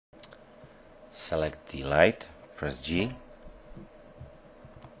select the light, press G,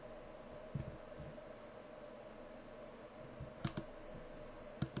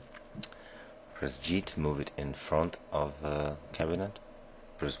 press G to move it in front of the cabinet,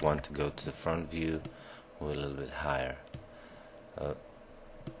 press 1 to go to the front view, move it a little bit higher.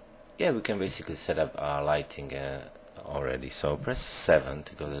 Yeah, we can basically set up our lighting already. So press 7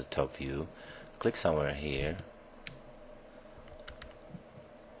 to go to the top view, click somewhere here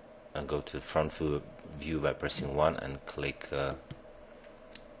and go to the front view by pressing 1 and click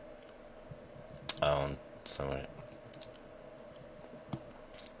on somewhere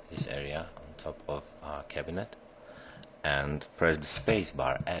this area on top of our cabinet, and press the space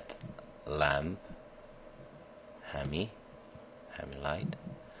bar at lamp, Hemi light,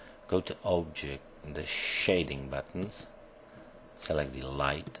 go to object in the shading buttons, select the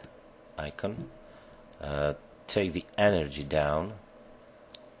light icon, take the energy down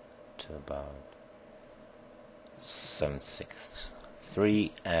to about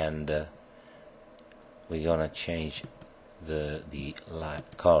 763, and we're gonna change the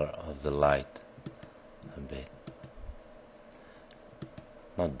light color of the light a bit,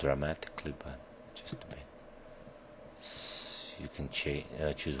 not dramatically but just a bit. You can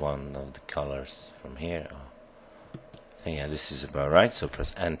choose one of the colors from here. I think yeah, this is about right, so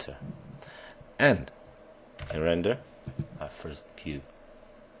press enter and render our first view.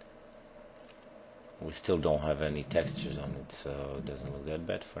 We still don't have any textures on it, so it doesn't look that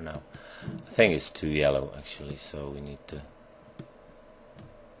bad for now. I think it's too yellow actually, so we need to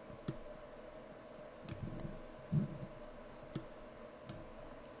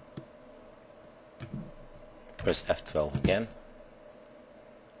press F12 again.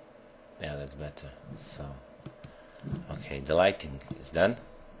 Yeah, that's better. So okay, the lighting is done.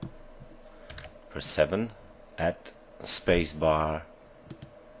 Press 7, add space bar,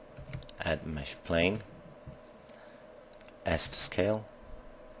 add mesh plane, S to scale,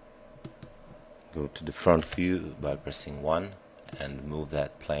 go to the front view by pressing 1 and move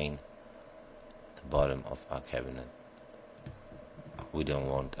that plane at the bottom of our cabinet. We don't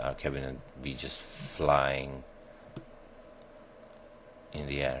want our cabinet to be just flying in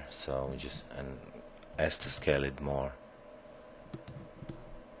the air, so we just and S to scale it more.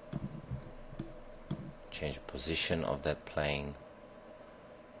 Change the position of that plane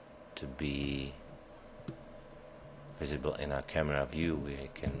to be visible in our camera view. We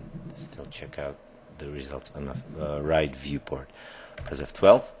can still check out the results on the right viewport. Press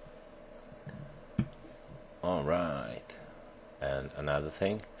F12. Alright, and another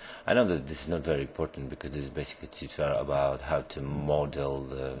thing, I know that this is not very important because this is basically a tutorial about how to model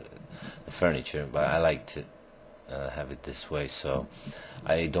the furniture, but I like to have it this way, so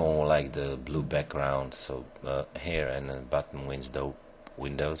I don't like the blue background. So here in the button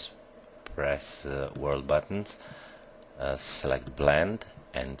windows, press world buttons, select blend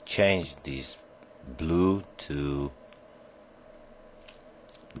and change this blue to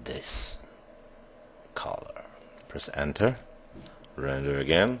this color. Press enter, render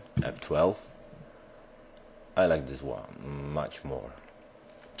again, F12. I like this one much more.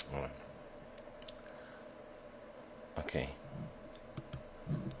 Okay,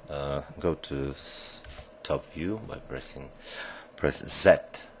 go to top view by press Z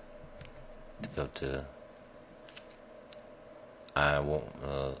to go to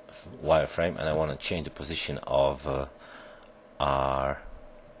wireframe, and I want to change the position of our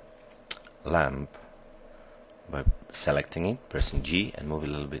lamp by selecting it, pressing G, and move it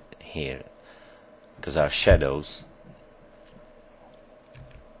a little bit here, because our shadows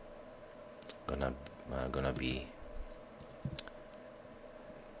gonna be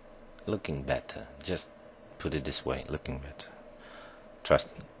looking better. Just put it this way, looking better. Trust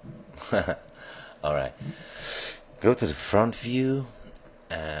me. Alright, go to the front view,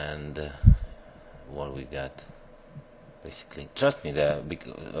 and what we got, basically, trust me,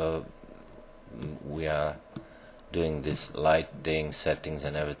 we are doing this lighting settings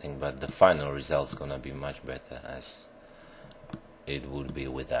and everything, but the final result's gonna be much better as it would be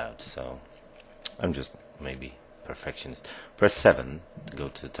without. So I'm just maybe perfectionist. Press 7 to go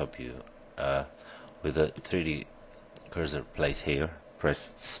to the top view. With the 3D cursor place here,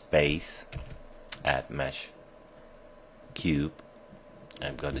 press space, add mesh cube.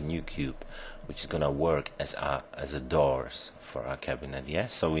 I've got a new cube which is gonna work as a doors for our cabinet.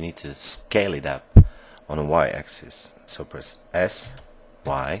 Yes, so we need to scale it up on a y-axis. So press S,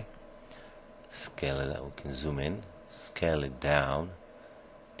 Y, scale it up. We can zoom in, scale it down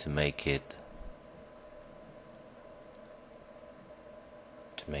to make it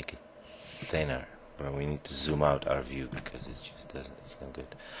thinner. Well, we need to zoom out our view because it just doesn't, it's no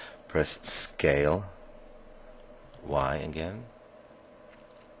good. Press scale Y again.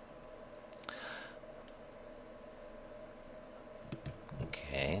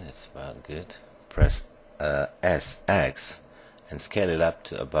 Okay, that's about good. Press SX and scale it up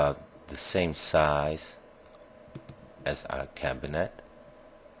to about the same size as our cabinet.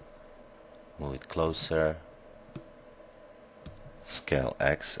 Move it closer. Scale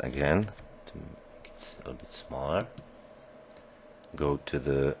X again to make it a little bit smaller. Go to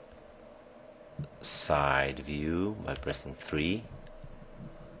the side view by pressing 3.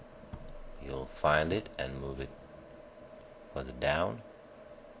 You'll find it and move it further down.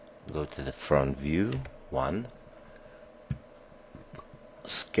 Go to the front view 1.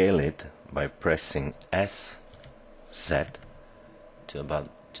 Scale it by pressing S Z to about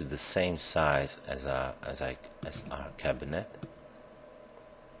to the same size as our cabinet.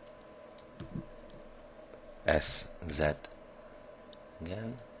 S Z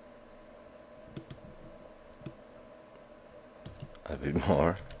again. A bit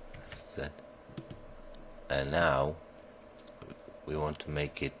more. Z. And now we want to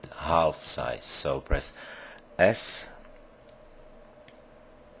make it half size, so press S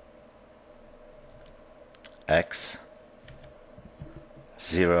X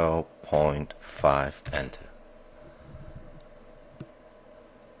 0.5, enter.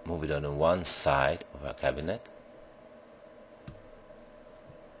 Move it on one side of our cabinet.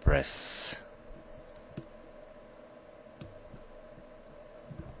 Press,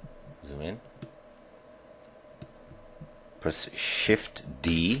 zoom in. Press Shift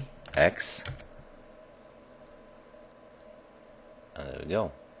D X. And there we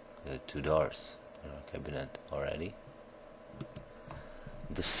go. We have 2 doors in our cabinet already.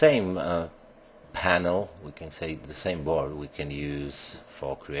 The same panel, we can say the same board we can use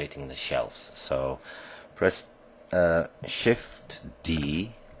for creating the shelves. So press Shift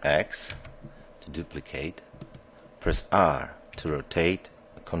D X to duplicate, press R to rotate,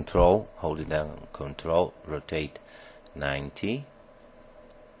 Control, hold it down, Control, rotate 90,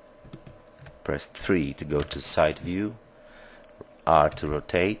 press 3 to go to side view, R to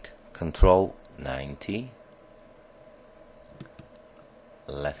rotate, Control 90,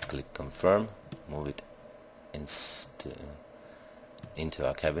 left click confirm, move it into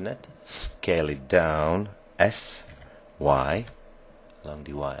our cabinet, scale it down S Y along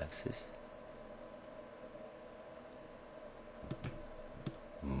the Y axis,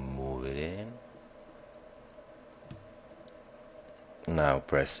 move it in. Now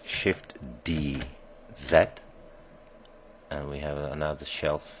press Shift D Z and we have another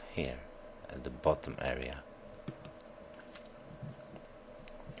shelf here at the bottom area.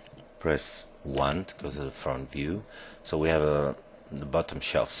 Press 1 to go to the front view. So we have the bottom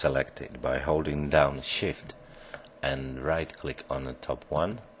shelf selected by holding down Shift and right click on the top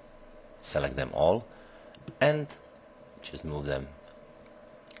one, select them all and just move them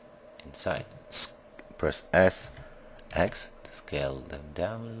inside. Press S X to scale them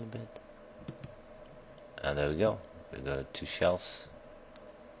down a little bit, and there we go. We got 2 shelves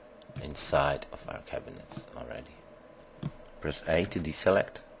inside of our cabinets already. Press A to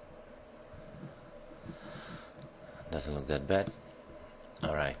deselect. Doesn't look that bad.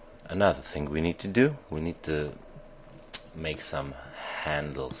 Alright, another thing we need to do, we need to make some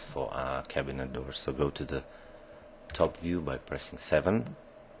handles for our cabinet doors. So go to the top view by pressing 7,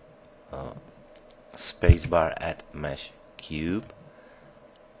 spacebar, add mesh cube,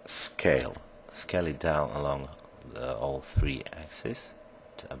 scale it down along all 3 axes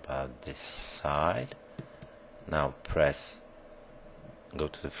to about this side. Now go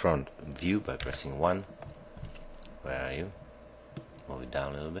to the front view by pressing 1. Where are you? Move it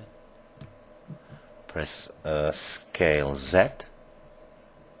down a little bit. Press scale Z.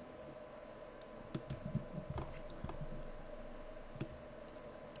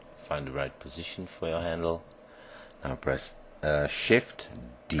 Find the right position for your handle. Now press Shift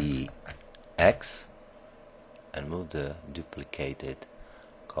D X and move the duplicated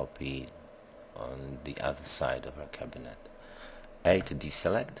copy on the other side of our cabinet. A to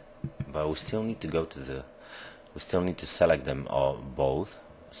deselect, but we still need to go to the select them all both.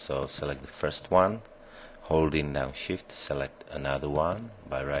 So select the first one, holding down Shift, select another one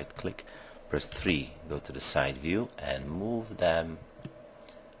by right click, press 3, go to the side view and move them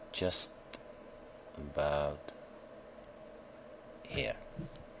just about here.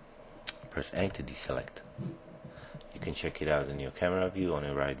 Press A to deselect. You can check it out in your camera view on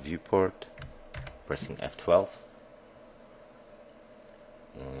your right viewport, pressing F12.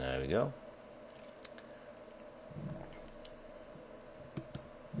 And there we go.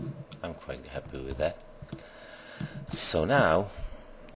 I'm quite happy with that. So now